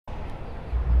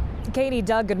Katie,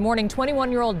 Doug, good morning.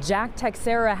 21-year-old Jack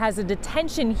Texera has a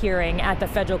detention hearing at the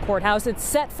federal courthouse. It's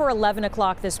set for 11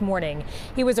 o'clock this morning.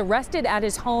 He was arrested at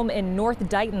his home in North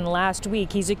Dighton last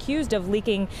week. He's accused of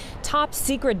leaking top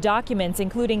secret documents,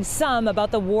 including some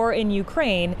about the war in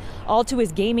Ukraine, all to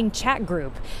his gaming chat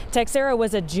group. Texera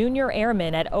was a junior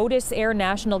airman at Otis Air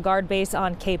National Guard Base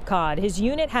on Cape Cod. His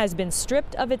unit has been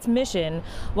stripped of its mission,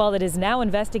 while it is now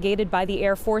investigated by the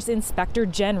Air Force Inspector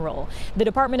General. The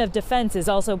Department of Defense is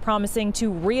also promising to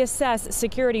reassess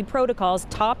security protocols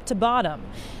top to bottom.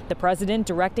 The president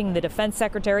directing the defense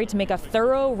secretary to make a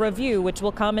thorough review, which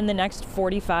will come in the next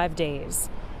 45 days.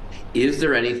 Is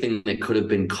there anything that could have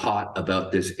been caught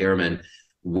about this airman?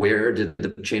 Where did the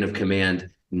chain of command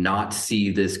not see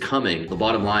this coming? The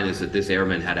bottom line is that this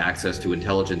airman had access to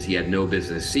intelligence he had no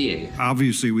business seeing.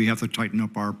 Obviously, we have to tighten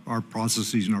up our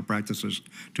processes and our practices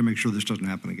to make sure this doesn't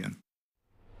happen again.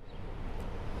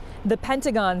 The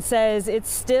Pentagon says it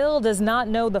still does not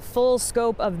know the full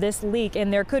scope of this leak,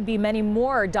 and there could be many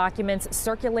more documents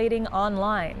circulating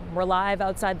online. We're live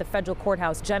outside the federal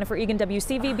courthouse. Jennifer Egan,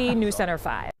 WCVB News Center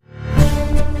 5.